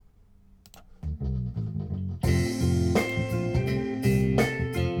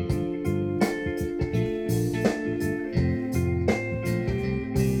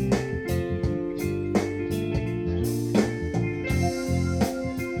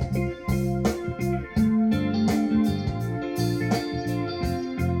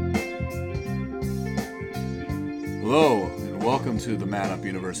to the Man Up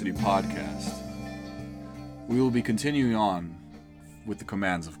University podcast. We will be continuing on with the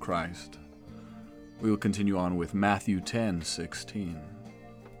commands of Christ. We will continue on with Matthew 10:16.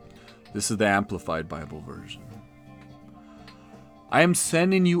 This is the Amplified Bible version. I am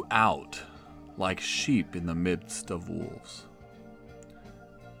sending you out like sheep in the midst of wolves.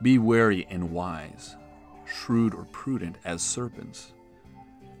 Be wary and wise, shrewd or prudent as serpents,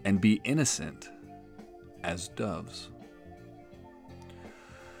 and be innocent as doves.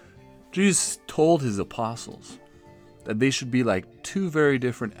 Jesus told his apostles that they should be like two very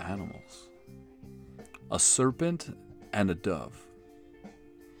different animals, a serpent and a dove.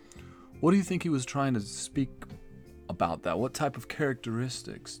 What do you think he was trying to speak about that? What type of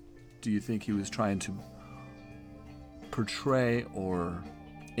characteristics do you think he was trying to portray or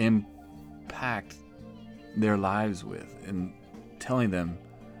impact their lives with in telling them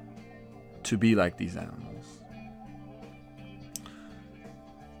to be like these animals?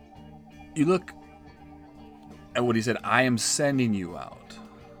 You look at what he said, I am sending you out.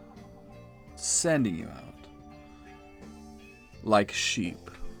 Sending you out. Like sheep.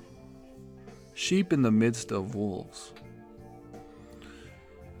 Sheep in the midst of wolves.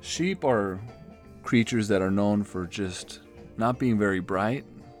 Sheep are creatures that are known for just not being very bright.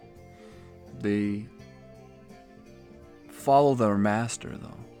 They follow their master,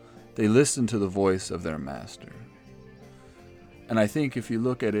 though. They listen to the voice of their master. And I think if you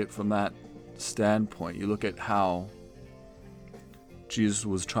look at it from that standpoint, you look at how Jesus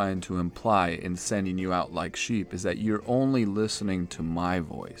was trying to imply in sending you out like sheep, is that you're only listening to my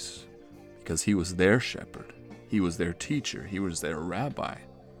voice because he was their shepherd. He was their teacher. He was their rabbi.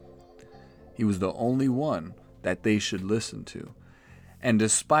 He was the only one that they should listen to. And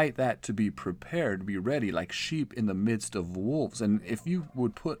despite that, to be prepared, be ready like sheep in the midst of wolves. And if you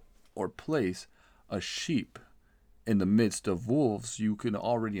would put or place a sheep in the midst of wolves, you can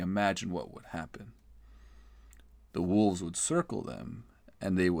already imagine what would happen. The wolves would circle them,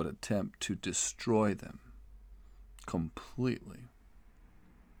 and they would attempt to destroy them completely.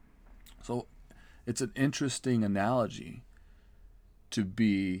 So it's an interesting analogy to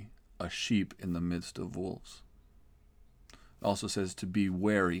be a sheep in the midst of wolves. It also says to be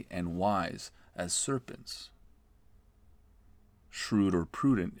wary and wise as serpents. Shrewd or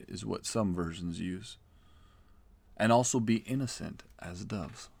prudent is what some versions use. And also be innocent as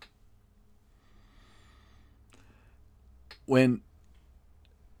doves. When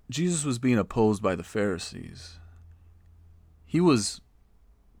Jesus was being opposed by the Pharisees, he was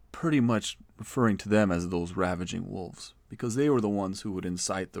pretty much referring to them as those ravaging wolves, because they were the ones who would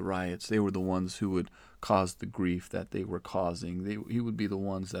incite the riots. They were the ones who would cause the grief that they were causing. He would be the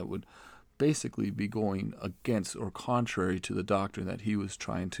ones that would basically be going against or contrary to the doctrine that he was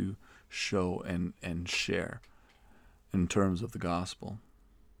trying to show and share in terms of the gospel.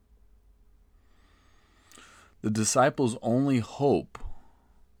 The disciples' only hope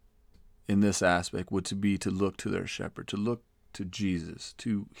in this aspect would be to look to their shepherd, to look to Jesus,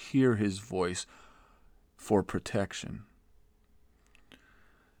 to hear his voice for protection.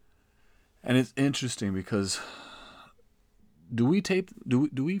 And it's interesting because do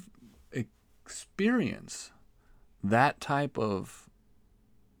we experience that type of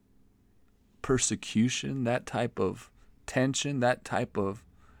persecution, that type of tension, that type of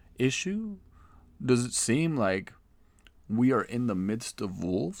issue? Does it seem like we are in the midst of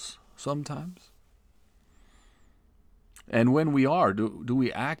wolves sometimes? And when we are, do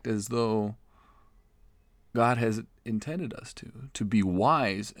we act as though God has intended us to be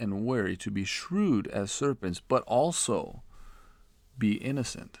wise and wary, to be shrewd as serpents, but also be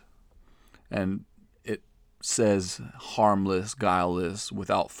innocent? And it says harmless, guileless,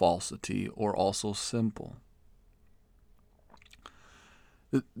 without falsity, or also simple.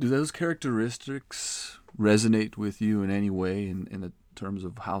 Do those characteristics resonate with you in any way in the terms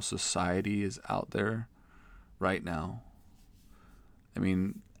of how society is out there right now? I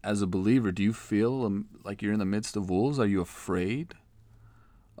mean, as a believer, do you feel like you're in the midst of wolves? Are you afraid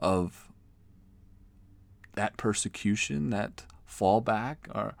of that persecution, that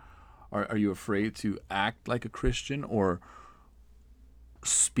fallback? Are you afraid to act like a Christian or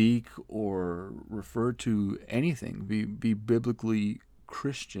speak or refer to anything? Be biblically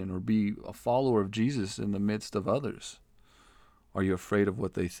Christian or be a follower of Jesus in the midst of others? Are you afraid of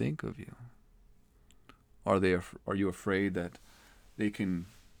what they think of you? Are you afraid that they can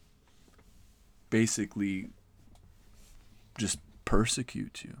basically just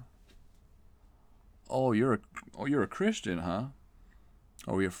persecute you? Oh, you're a Christian, huh?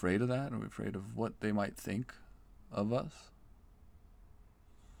 Are we afraid of that? Are we afraid of what they might think of us?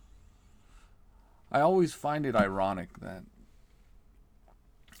 I always find it ironic that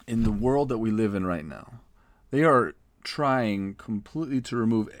in the world that we live in right now, they are trying completely to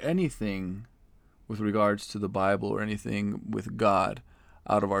remove anything with regards to the Bible or anything with God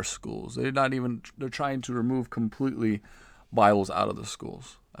out of our schools. They're trying to remove completely Bibles out of the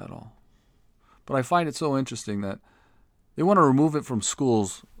schools at all. But I find it so interesting that they want to remove it from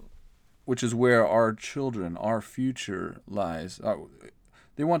schools, which is where our children, our future lies.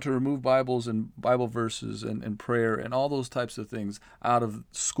 They want to remove Bibles and Bible verses and prayer and all those types of things out of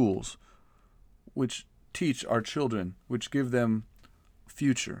schools, which teach our children, which give them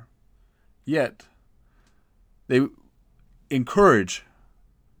future. Yet, they encourage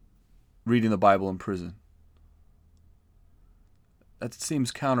reading the Bible in prison. That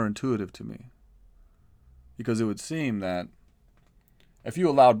seems counterintuitive to me, because it would seem that if you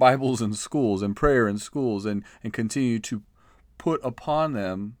allowed Bibles in schools and prayer in schools and continue to put upon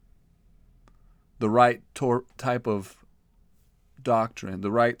them the right type of doctrine,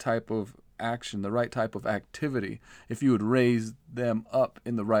 the right type of action, the right type of activity, if you would raise them up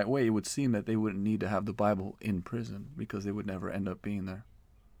in the right way, it would seem that they wouldn't need to have the Bible in prison, because they would never end up being there.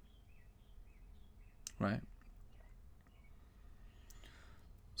 Right?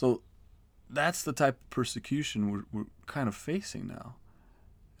 So that's the type of persecution we're kind of facing now.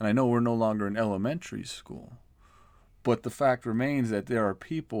 And I know we're no longer in elementary school, but the fact remains that there are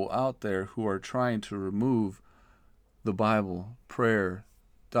people out there who are trying to remove the Bible, prayer,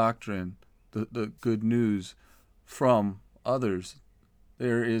 doctrine, the good news from others.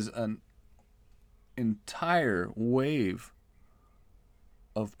 There is an entire wave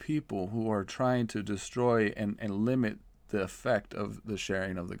of people who are trying to destroy and limit the effect of the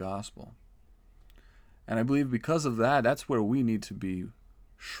sharing of the gospel. And I believe because of that, that's where we need to be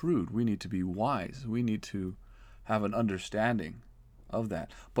shrewd. We need to be wise. We need to have an understanding of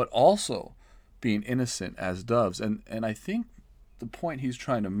that. But also being innocent as doves. And I think the point he's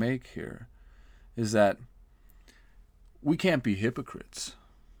trying to make here is that we can't be hypocrites.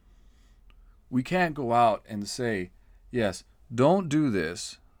 We can't go out and say, yes, don't do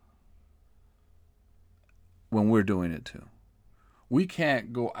this when we're doing it too. We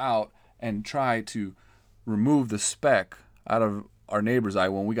can't go out and try to remove the speck out of our neighbor's eye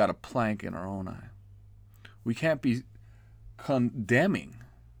when we got a plank in our own eye. We can't be condemning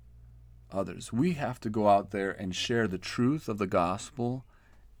others. We have to go out there and share the truth of the gospel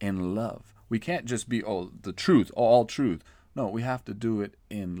in love. We can't just be, the truth, all truth. No, we have to do it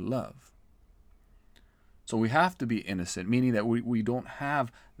in love. So we have to be innocent, meaning that we don't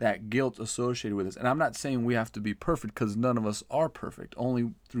have that guilt associated with us. And I'm not saying we have to be perfect, because none of us are perfect.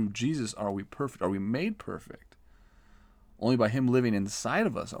 Only through Jesus are we perfect, are we made perfect. Only by him living inside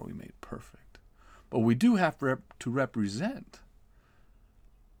of us are we made perfect. But we do have to represent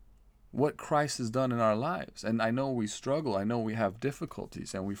what Christ has done in our lives. And I know we struggle. I know we have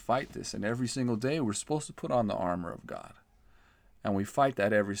difficulties, and we fight this. And every single day we're supposed to put on the armor of God. And we fight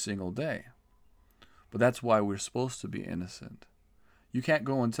that every single day. But that's why we're supposed to be innocent. You can't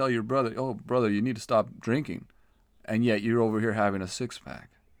go and tell your brother, brother, you need to stop drinking, and yet you're over here having a six-pack.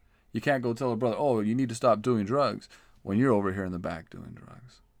 You can't go tell a brother, you need to stop doing drugs, when you're over here in the back doing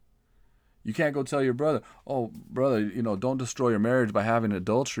drugs. You can't go tell your brother, brother, don't destroy your marriage by having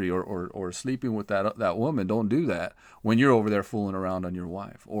adultery or sleeping with that woman. Don't do that, when you're over there fooling around on your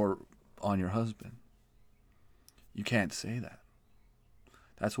wife or on your husband. You can't say that.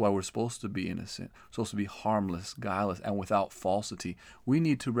 That's why we're supposed to be innocent, supposed to be harmless, guileless, and without falsity. We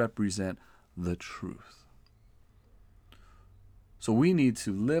need to represent the truth. So we need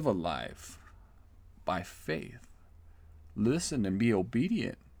to live a life by faith. Listen and be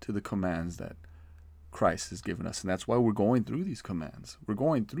obedient to the commands that Christ has given us. And that's why we're going through these commands. We're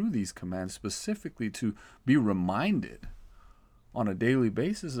going through these commands specifically to be reminded on a daily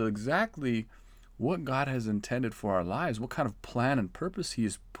basis of exactly what God has intended for our lives, what kind of plan and purpose he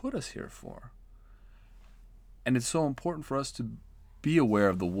has put us here for. And it's so important for us to be aware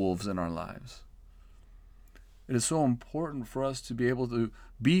of the wolves in our lives. It is so important for us to be able to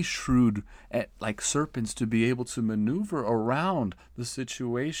be shrewd like serpents, to be able to maneuver around the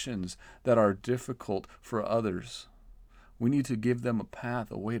situations that are difficult for others. We need to give them a path,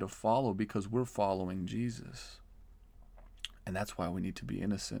 a way to follow, because we're following Jesus. And that's why we need to be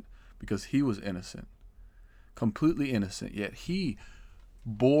innocent. Because he was innocent, completely innocent, yet he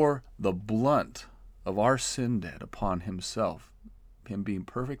bore the blunt of our sin debt upon himself, him being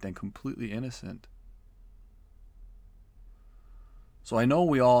perfect and completely innocent. So I know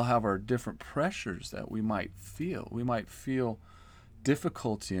we all have our different pressures that we might feel. We might feel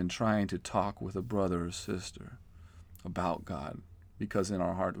difficulty in trying to talk with a brother or sister about God, because in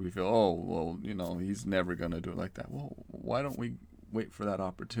our heart we feel, he's never going to do it like that. Well, why don't we wait for that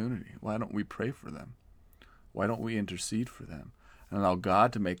opportunity? Why don't we pray for them? Why don't we intercede for them and allow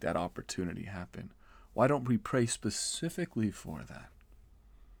God to make that opportunity happen? Why don't we pray specifically for that?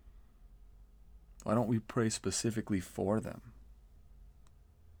 Why don't we pray specifically for them?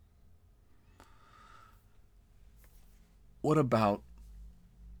 What about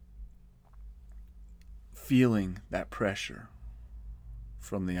feeling that pressure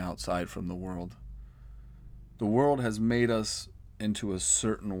from the outside, from the world? The world has made us into a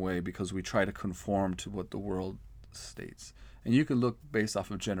certain way because we try to conform to what the world states. And you can look based off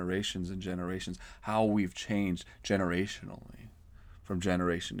of generations and generations, how we've changed generationally from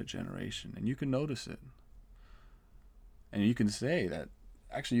generation to generation. And you can notice it. And you can say that,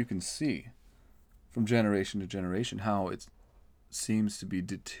 actually you can see from generation to generation how it seems to be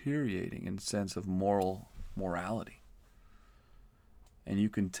deteriorating in the sense of morality. And you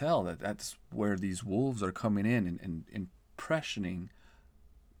can tell that that's where these wolves are coming in and impressioning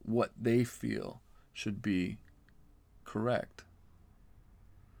what they feel should be correct.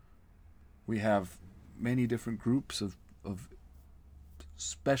 We have many different groups of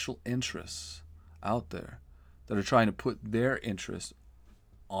special interests out there that are trying to put their interests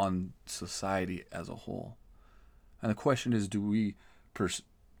on society as a whole. And the question is, do we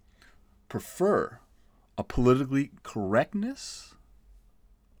prefer a politically correctness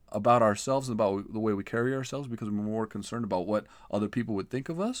about ourselves and about the way we carry ourselves because we're more concerned about what other people would think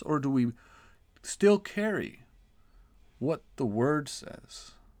of us? Or do we still carry what the Word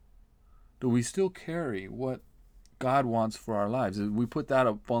says? Do we still carry what God wants for our lives? We put that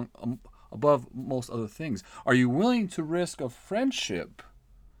above most other things. Are you willing to risk a friendship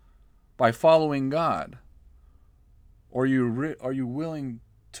by following God? Or are you willing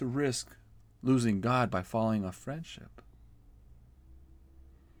to risk losing God by following a friendship?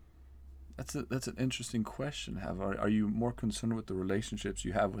 That's an interesting question to have. Are you more concerned with the relationships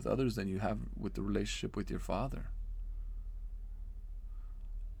you have with others than you have with the relationship with your Father?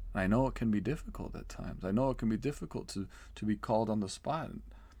 I know it can be difficult at times. I know it can be difficult to be called on the spot.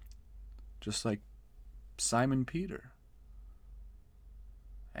 Just like Simon Peter.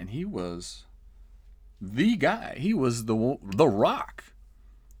 And he was the guy. He was the rock.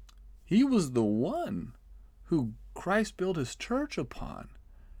 He was the one who Christ built his church upon.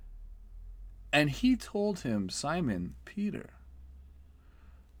 And he told him, Simon Peter,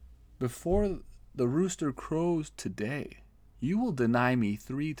 before the rooster crows today, you will deny me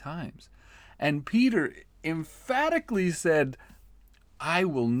 3 times. And Peter emphatically said, I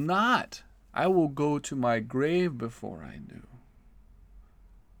will not. I will go to my grave before I do.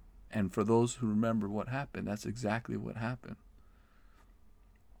 And for those who remember what happened, that's exactly what happened.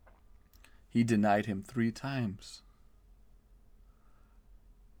 He denied him 3 times.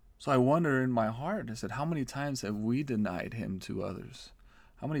 So I wonder in my heart, I said, how many times have we denied him to others?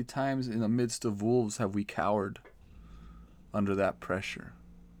 How many times in the midst of wolves have we cowered under that pressure?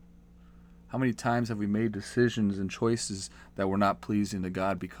 How many times have we made decisions and choices that were not pleasing to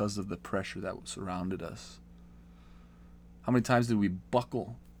God because of the pressure that surrounded us? How many times did we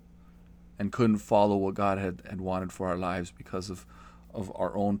buckle and couldn't follow what God had wanted for our lives because of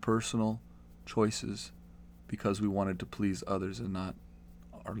our own personal choices, because we wanted to please others and not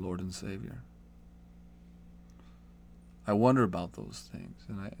our Lord and Savior? I wonder about those things,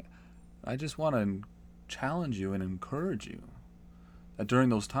 and I just want to challenge you and encourage you that during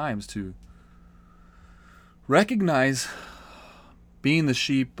those times to recognize being the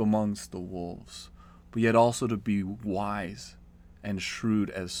sheep amongst the wolves, but yet also to be wise and shrewd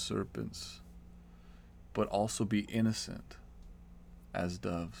as serpents, but also be innocent as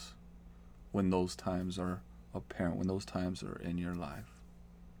doves when those times are apparent, when those times are in your life.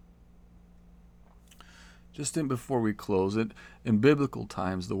 Just before we close it, in biblical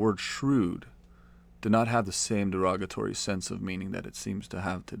times, the word shrewd did not have the same derogatory sense of meaning that it seems to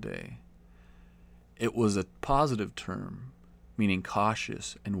have today. It was a positive term, meaning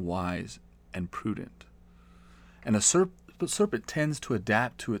cautious and wise and prudent. And a serpent tends to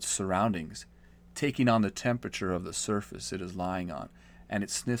adapt to its surroundings, taking on the temperature of the surface it is lying on, and it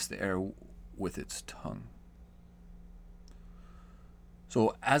sniffs the air with its tongue.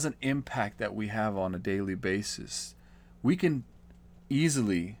 So as an impact that we have on a daily basis, we can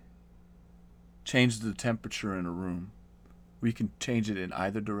easily change the temperature in a room. We can change it in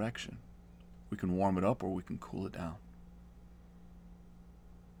either direction. We can warm it up or we can cool it down.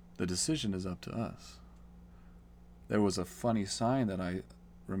 The decision is up to us. There was a funny sign that I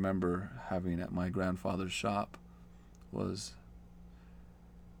remember having at my grandfather's shop was,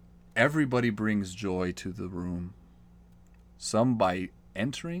 everybody brings joy to the room, some by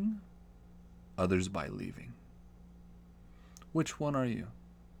entering, others by leaving. Which one are you?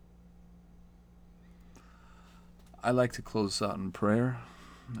 I like to close out in prayer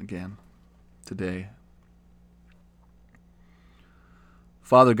again today.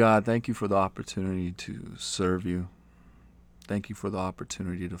 Father God, thank you for the opportunity to serve you. Thank you for the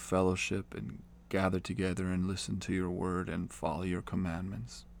opportunity to fellowship and gather together and listen to your word and follow your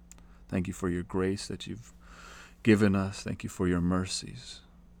commandments. Thank you for your grace that you've given us. Thank you for your mercies.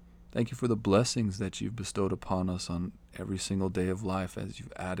 Thank you for the blessings that you've bestowed upon us on every single day of life as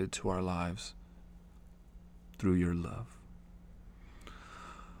you've added to our lives through your love.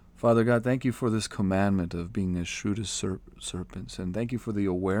 Father God, thank you for this commandment of being as shrewd as serpents, and thank you for the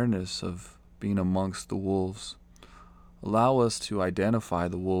awareness of being amongst the wolves. Allow us to identify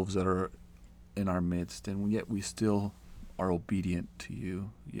the wolves that are in our midst, and yet we still are obedient to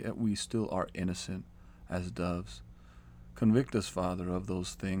you, yet we still are innocent as doves. Convict us, Father, of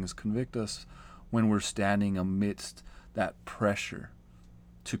those things. Convict us when we're standing amidst that pressure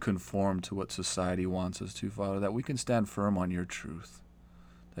to conform to what society wants us to, Father, that we can stand firm on your truth,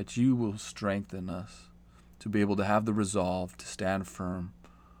 that you will strengthen us to be able to have the resolve to stand firm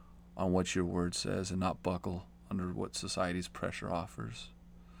on what your word says and not buckle under what society's pressure offers.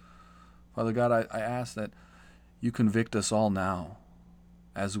 Father God, I ask that you convict us all now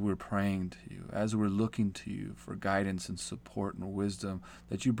as we're praying to you, as we're looking to you for guidance and support and wisdom,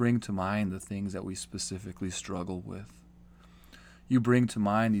 that you bring to mind the things that we specifically struggle with. You bring to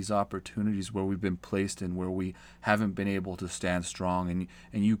mind these opportunities where we've been placed in, where we haven't been able to stand strong,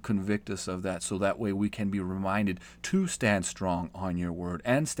 and you convict us of that, so that way we can be reminded to stand strong on your word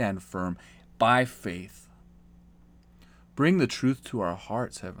and stand firm by faith. Bring the truth to our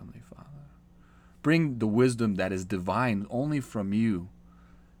hearts, Heavenly Father. Bring the wisdom that is divine only from you,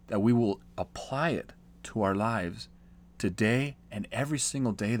 that we will apply it to our lives today and every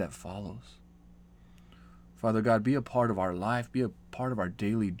single day that follows. Father God, be a part of our life, be a part of our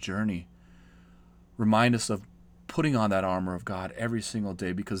daily journey. Remind us of putting on that armor of God every single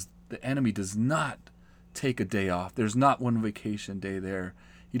day, because the enemy does not take a day off. There's not one vacation day there.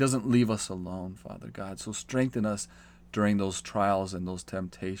 He doesn't leave us alone, Father God. So strengthen us during those trials and those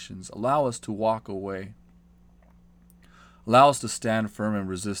temptations. Allow us to walk away. Allow us to stand firm and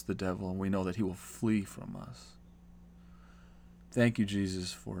resist the devil, and we know that he will flee from us. Thank you,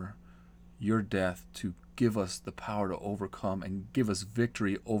 Jesus, for your death to give us the power to overcome and give us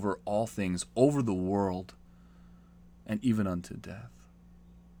victory over all things, over the world, and even unto death.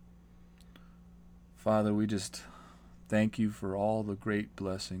 Father, we just thank you for all the great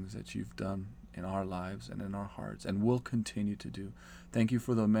blessings that you've done in our lives and in our hearts, and will continue to do. Thank you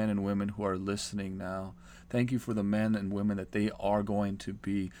for the men and women who are listening now. Thank you for the men and women that they are going to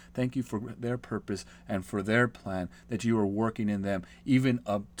be. Thank you for their purpose and for their plan that you are working in them even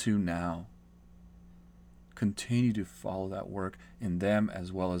up to now. Continue to follow that work in them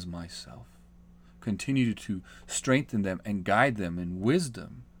as well as myself. Continue to strengthen them and guide them in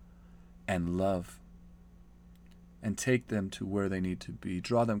wisdom and love, and take them to where they need to be.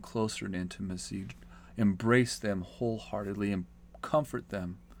 Draw them closer in intimacy. Embrace them wholeheartedly and comfort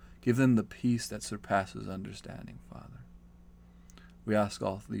them. Give them the peace that surpasses understanding, Father. We ask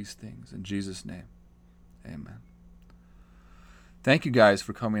all these things in Jesus' name. Amen. Thank you guys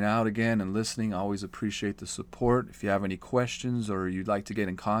for coming out again and listening. I always appreciate the support. If you have any questions or you'd like to get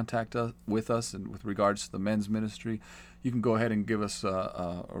in contact with us and with regards to the men's ministry, you can go ahead and give us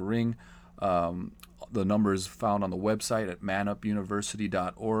a ring. The number is found on the website at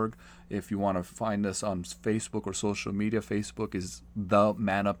manupuniversity.org. If you want to find us on Facebook or social media, Facebook is The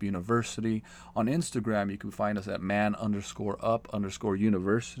Man Up University. On Instagram, you can find us at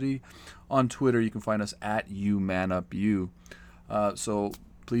man_up_university. On Twitter, you can find us at YouManUpU. So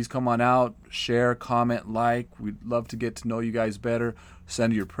please come on out, share, comment, like. We'd love to get to know you guys better.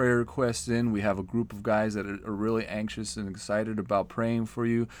 Send your prayer requests in. We have a group of guys that are really anxious and excited about praying for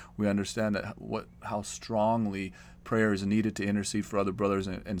you. We understand that how strongly prayer is needed to intercede for other brothers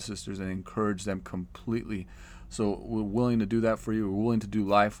and sisters and encourage them completely. So we're willing to do that for you. We're willing to do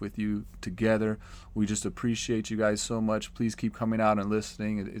life with you together. We just appreciate you guys so much. Please keep coming out and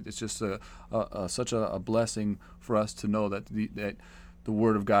listening. It's just such a blessing for us to know that the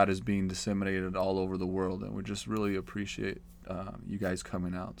Word of God is being disseminated all over the world, and we just really appreciate you guys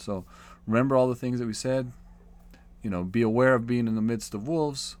coming out. So remember all the things that we said. Be aware of being in the midst of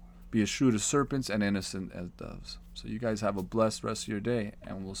wolves. Be as shrewd as serpents and innocent as doves. So you guys have a blessed rest of your day,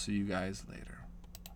 and we'll see you guys later.